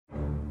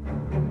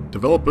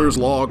Developers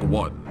Log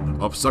 1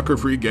 of Sucker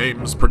Free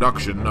Games'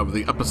 production of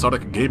the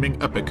episodic gaming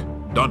epic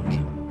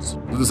Dungeons.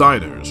 The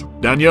designers,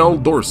 Danielle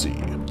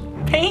Dorsey.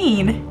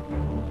 Pain!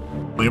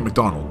 William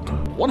McDonald.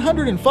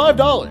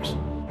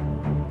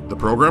 $105. The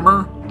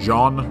programmer,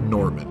 John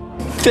Norman.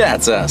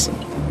 That's awesome.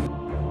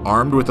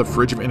 Armed with a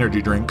fridge of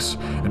energy drinks,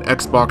 an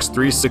Xbox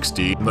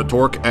 360, and the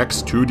Torque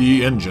X 2D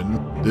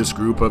engine, this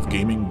group of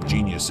gaming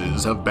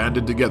geniuses have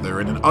banded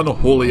together in an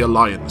unholy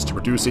alliance to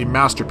produce a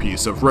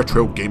masterpiece of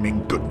retro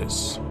gaming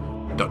goodness.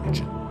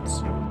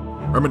 Dungeons.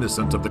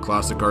 Reminiscent of the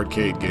classic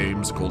arcade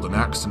games Golden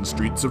Axe and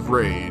Streets of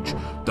Rage,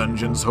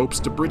 Dungeons hopes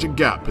to bridge a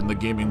gap in the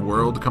gaming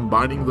world,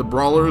 combining the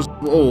brawlers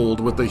of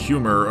old with the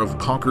humor of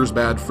Conker's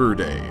Bad Fur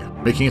Day,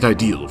 making it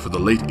ideal for the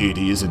late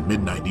 80s and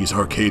mid-90s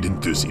arcade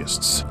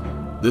enthusiasts.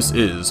 This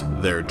is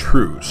their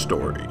true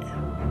story.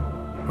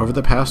 Over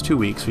the past 2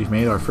 weeks, we've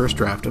made our first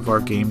draft of our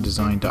game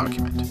design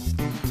document.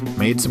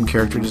 Made some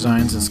character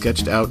designs and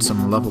sketched out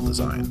some level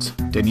designs.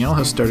 Danielle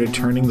has started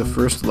turning the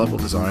first level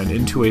design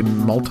into a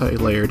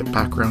multi-layered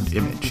background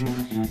image.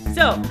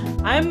 So,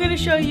 I'm going to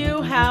show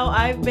you how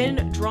I've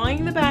been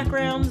drawing the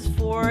backgrounds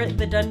for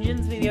the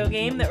Dungeons video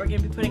game that we're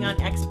going to be putting on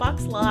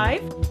Xbox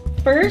Live.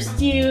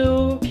 First,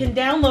 you can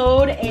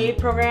download a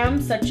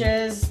program such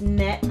as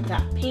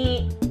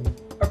net.paint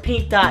or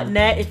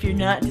paint.net if you're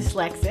not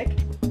dyslexic.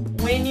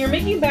 When you're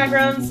making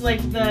backgrounds,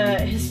 like the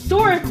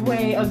historic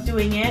way of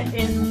doing it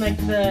in like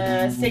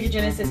the Sega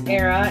Genesis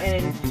era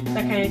and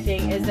that kind of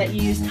thing is that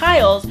you use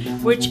tiles,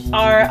 which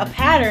are a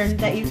pattern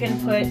that you can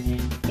put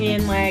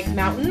in like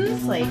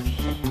mountains, like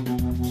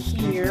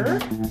here,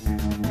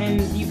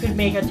 and you could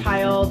make a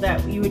tile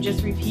that you would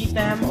just repeat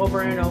them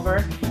over and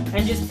over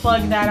and just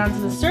plug that onto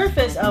the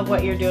surface of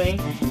what you're doing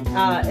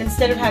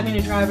instead of having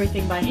to draw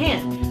everything by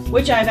hand,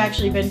 which I've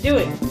actually been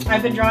doing.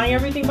 I've been drawing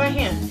everything by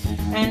hand,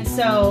 and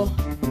so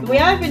the way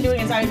I've been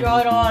doing is I draw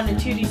it all on a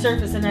 2D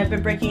surface and I've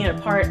been breaking it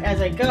apart as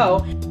I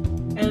go.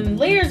 And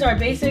layers are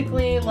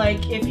basically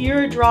like if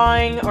you're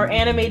drawing or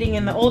animating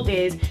in the old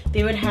days,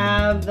 they would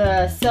have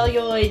the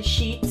celluloid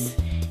sheets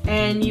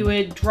and you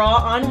would draw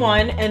on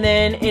one, and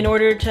then in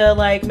order to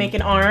like make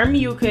an arm,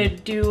 you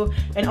could do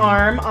an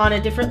arm on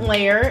a different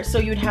layer. So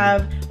you'd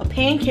have a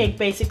pancake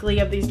basically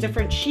of these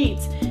different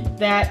sheets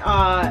that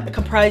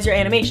comprise your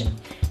animation.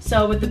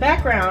 So with the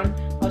background,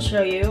 I'll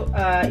show you,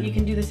 you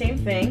can do the same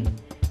thing.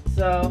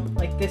 So,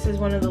 like this is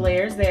one of the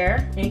layers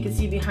there, and you can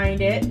see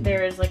behind it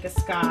there is like a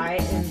sky,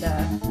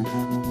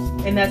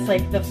 and that's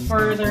like the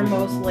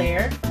furthermost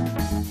layer,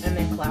 and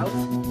then clouds.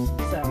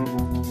 So,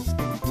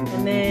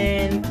 and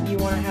then you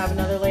want to have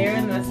another layer,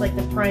 and that's like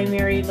the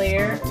primary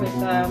layer with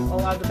a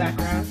lot of the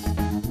background.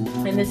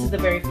 And this is the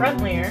very front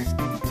layer.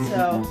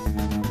 So,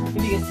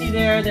 if you can see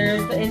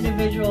there's the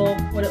individual,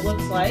 what it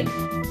looks like.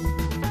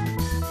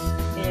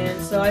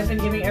 And so I've been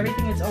giving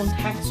everything its own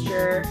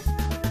texture.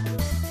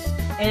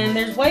 And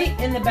there's white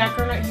in the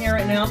background right here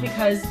right now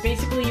because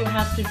basically you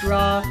have to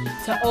draw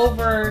to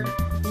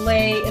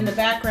overlay in the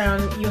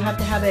background. You have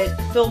to have it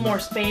fill more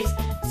space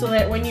so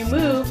that when you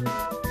move,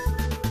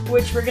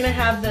 which we're going to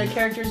have the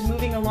characters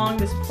moving along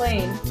this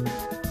plane,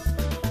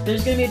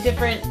 there's going to be a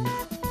different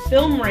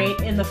film rate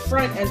in the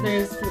front as there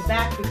is to the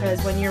back,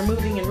 because when you're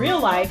moving in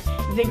real life,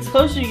 things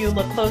closer to you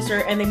look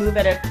closer and they move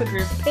at a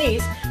quicker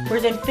pace,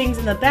 whereas in things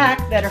in the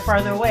back that are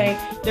farther away,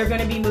 they're going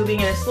to be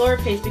moving at a slower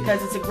pace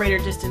because it's a greater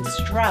distance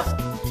to travel.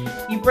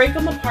 You break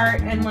them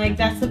apart, and like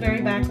that's the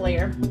very back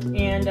layer,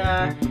 and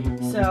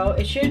so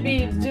it should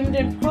be zoomed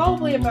in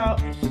probably about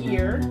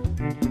here.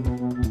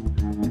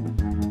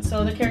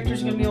 So the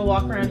characters are going to be able to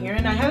walk around here,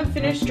 and I haven't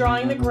finished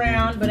drawing the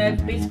ground, but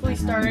I've basically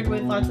started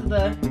with lots of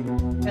the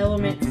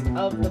elements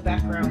of the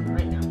background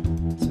right now.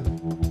 So.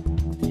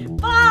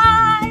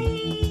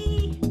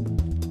 Bye!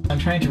 I'm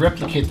trying to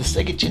replicate the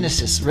Sega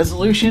Genesis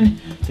resolution,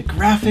 the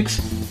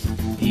graphics,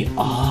 the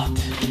art.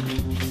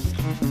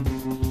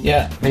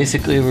 Yeah,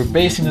 basically we're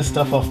basing this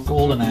stuff off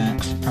Golden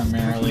Axe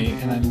primarily,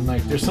 and then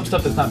like there's some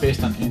stuff that's not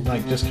based on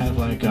like just kind of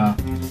like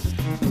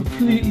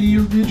completely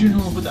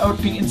original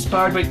without being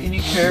inspired by any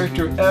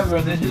character ever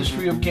in the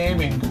history of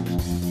gaming.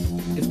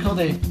 It's called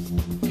a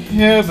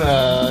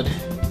Kobold.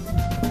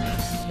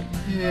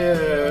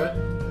 Yeah.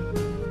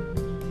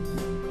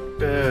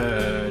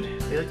 Bird.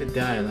 They like to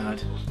die a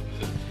lot.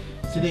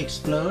 Do they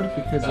explode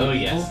because of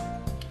yes.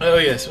 Oh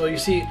yes, well you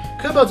see,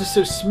 kobolds are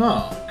so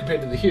small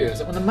compared to the heroes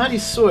that when the mighty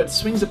sword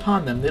swings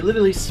upon them, they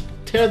literally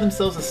tear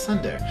themselves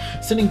asunder,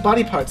 sending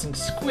body parts and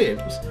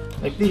squibs,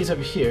 like these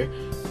over here,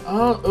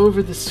 all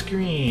over the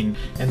screen.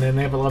 And then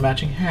they have a little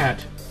matching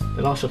hat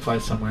that also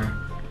flies somewhere.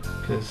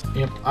 Because,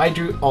 yep, I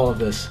drew all of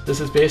this. This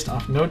is based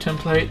off no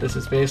template, this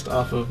is based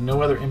off of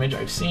no other image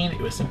I've seen,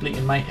 it was simply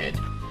in my head.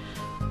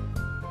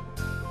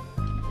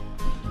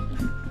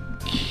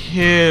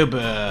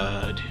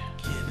 Kobold.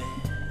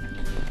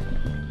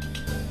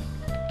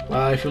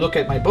 If you look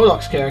at my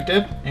Bodox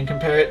character and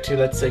compare it to,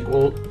 let's say,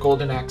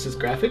 Golden Axe's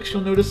graphics,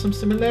 you'll notice some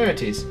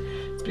similarities.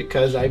 It's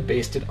because I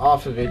based it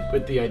off of it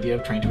with the idea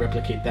of trying to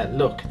replicate that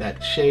look,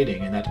 that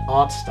shading, and that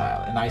art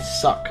style, and I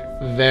suck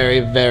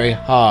very, very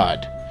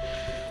hard.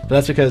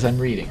 that's because I'm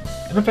reading.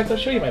 And in fact, I'll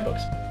show you my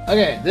books.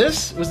 Okay,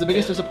 this was the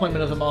biggest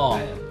disappointment of them all.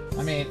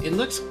 I mean, it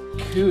looks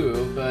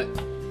cool, but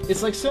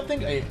it's like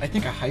something I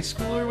think a high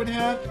schooler would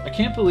have. I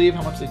can't believe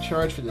how much they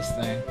charge for this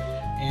thing,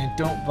 and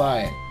don't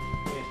buy it.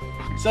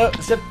 So,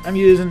 I'm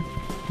using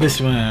this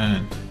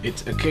one.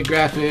 It's okay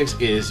graphics,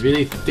 is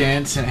really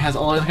dense, and it has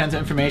all kinds of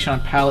information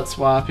on palette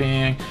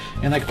swapping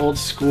and like old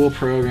school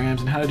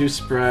programs and how to do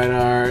sprite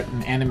art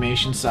and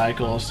animation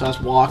cycles. So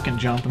that's walk and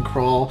jump and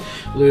crawl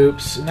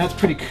loops, and that's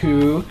pretty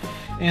cool.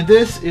 And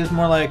this is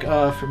more like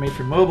made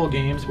for mobile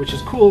games, which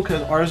is cool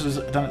because ours is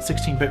done at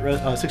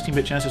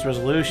 16-bit Genesis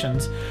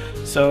resolutions.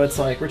 So it's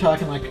like we're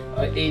talking like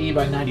 80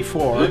 by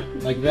 94,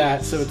 like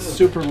that. So it's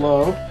super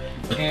low.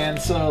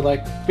 And so,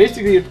 like,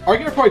 basically, our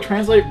game will probably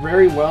translate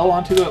very well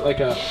onto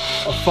like a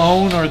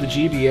phone or the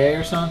GBA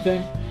or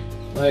something.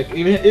 Like,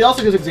 even it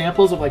also gives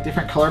examples of like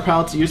different color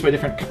palettes used by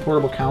different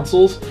portable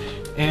consoles,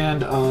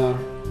 and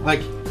like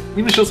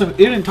even shows some.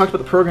 It even talked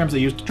about the programs they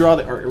used to draw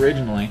the art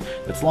originally.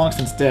 That's long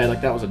since dead.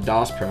 Like that was a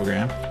DOS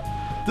program.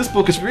 This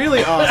book is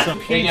really awesome.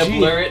 Are you gonna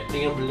blur it? Are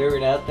you gonna blur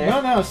it out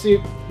there? No.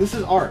 See, this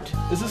is art.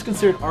 This is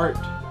considered art,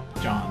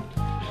 John.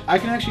 I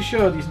can actually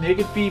show these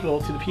naked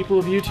people to the people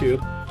of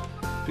YouTube.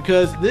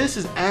 Because this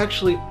is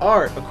actually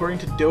art, according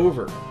to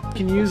Dover. I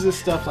can use this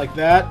stuff like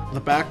that, the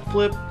back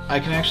flip. I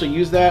can actually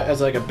use that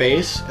as like a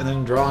base and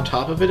then draw on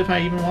top of it if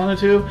I even wanted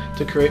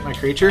to create my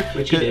creature.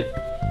 Which you did.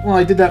 Well,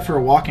 I did that for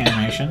a walk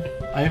animation.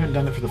 I haven't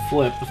done it for the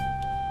flip.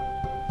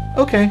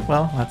 Okay,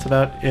 well, that's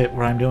about it,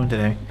 what I'm doing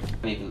today.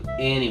 Even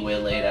anyway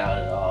laid out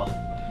at all.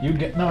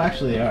 No,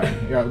 actually they are.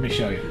 Here, let me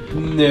show you.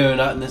 No,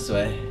 not in this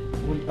way.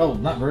 Oh,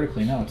 not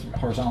vertically, no, it's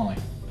horizontally.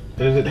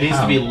 It needs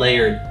to be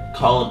layered,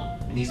 column.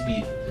 It needs to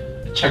be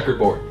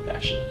checkerboard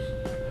fashion.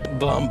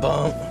 Bum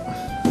bum.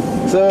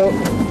 So,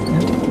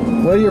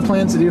 what are your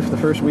plans to do for the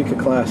first week of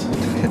class?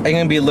 I'm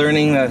going to be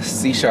learning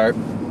C#,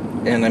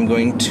 and I'm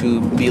going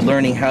to be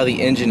learning how the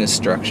engine is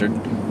structured,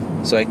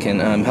 so I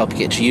can help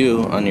get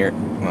you on your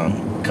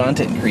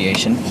content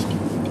creation.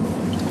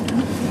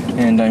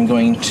 And I'm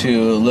going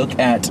to look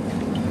at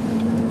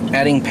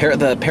adding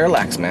the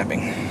parallax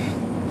mapping.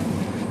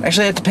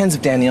 Actually, it depends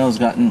if Danielle's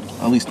gotten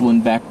at least one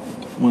of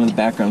the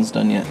backgrounds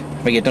done yet.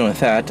 If I get done with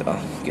that,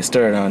 I'll get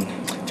started on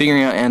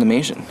figuring out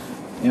animation.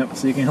 Yep,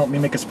 so you can help me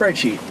make a sprite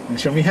sheet and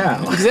show me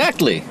how.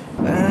 Exactly.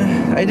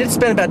 I did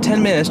spend about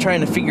 10 minutes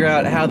trying to figure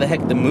out how the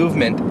heck the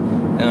movement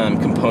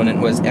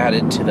component was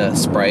added to the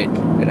sprite,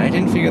 and I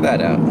didn't figure that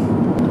out.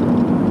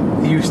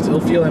 Do you still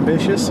feel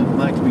ambitious and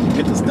like we can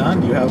get this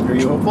done? Are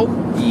you hopeful?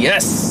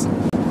 Yes!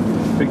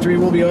 Victory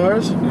will be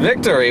ours?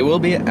 Victory will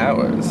be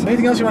ours.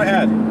 Anything else you want to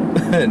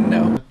add?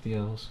 No. The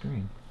yellow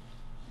screen.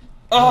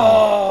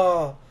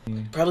 Oh!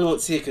 Probably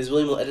won't see it because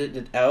William will edit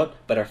it out,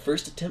 but our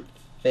first attempt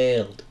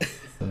failed.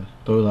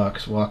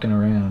 Bollock's walking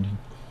around.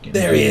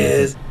 There he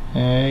is!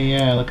 Hey,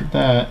 yeah, look at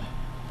that.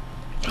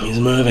 He's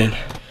moving.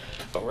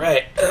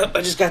 Alright,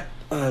 I just got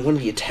one of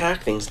the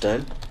attack things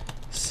done.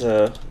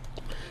 So,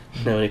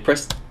 now when I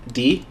press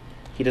D,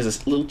 he does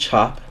this little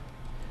chop.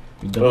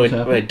 When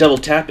I double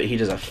tap it, he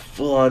does a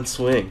full-on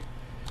swing.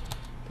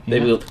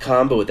 Maybe we'll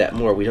combo with that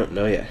more, we don't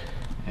know yet.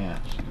 Yeah,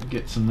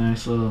 get some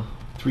nice little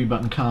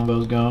 3-button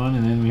combos going,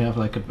 and then we have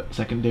like a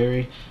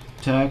secondary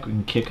attack. We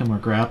can kick him or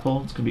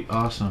grapple. It's gonna be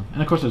awesome.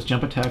 And of course there's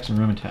jump attacks and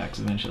room attacks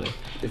eventually.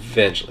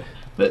 Eventually.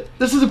 But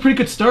this is a pretty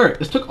good start.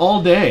 This took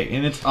all day,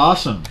 and it's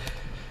awesome.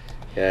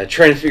 Yeah,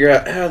 trying to figure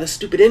out how this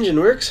stupid engine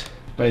works.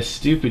 By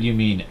stupid, you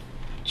mean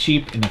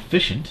cheap and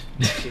efficient.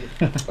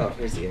 Oh,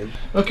 here's the end.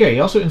 Okay,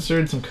 he also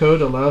inserted some code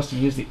to allow us to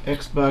use the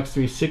Xbox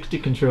 360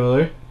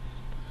 controller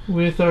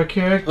with our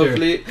character.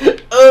 Hopefully.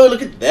 Oh,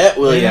 look at that,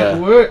 William. Yeah,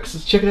 it works.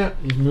 Let's check it out.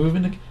 He's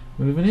moving it.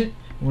 And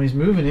when he's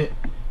moving it,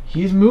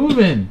 he's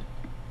moving.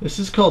 This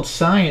is called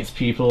science,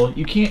 people.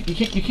 You can't.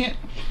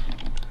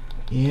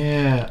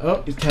 Yeah.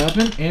 Oh, he's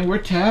tapping, and we're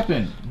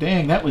tapping.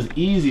 Dang, that was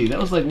easy. That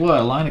was like, what,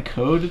 a line of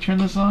code to turn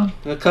this on?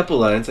 A couple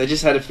lines. I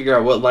just had to figure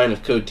out what line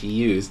of code to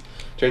use.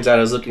 Turns out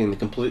I was looking in the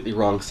completely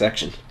wrong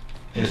section.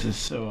 This is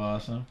so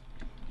awesome.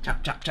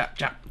 Chop, chop, chop,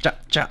 chop,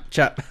 chop, chop,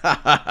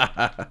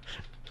 chop.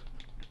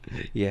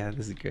 Yeah,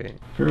 this is great.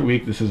 For a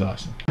week, this is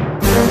awesome.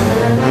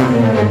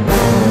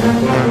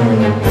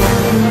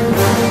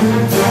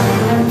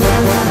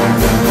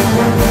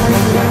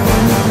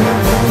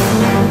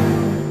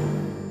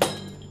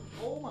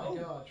 Oh my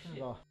god, turn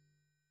it off.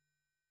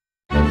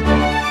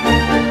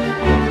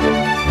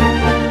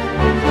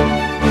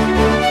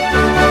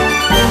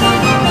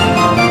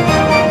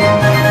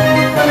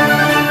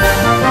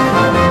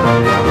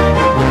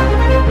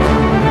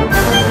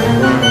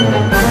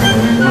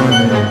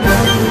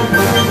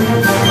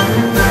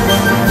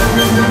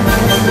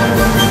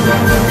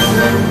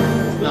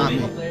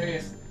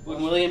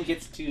 When William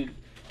gets to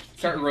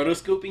start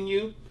rotoscoping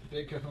you,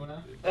 Big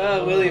kahuna.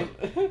 William,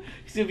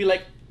 he's gonna be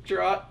like,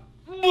 draw.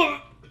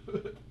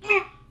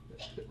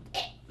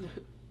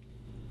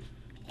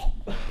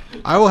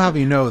 I will have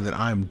you know that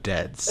I'm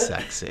dead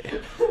sexy.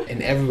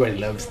 And everybody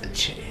loves the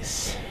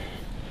chase.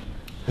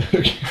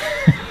 Okay.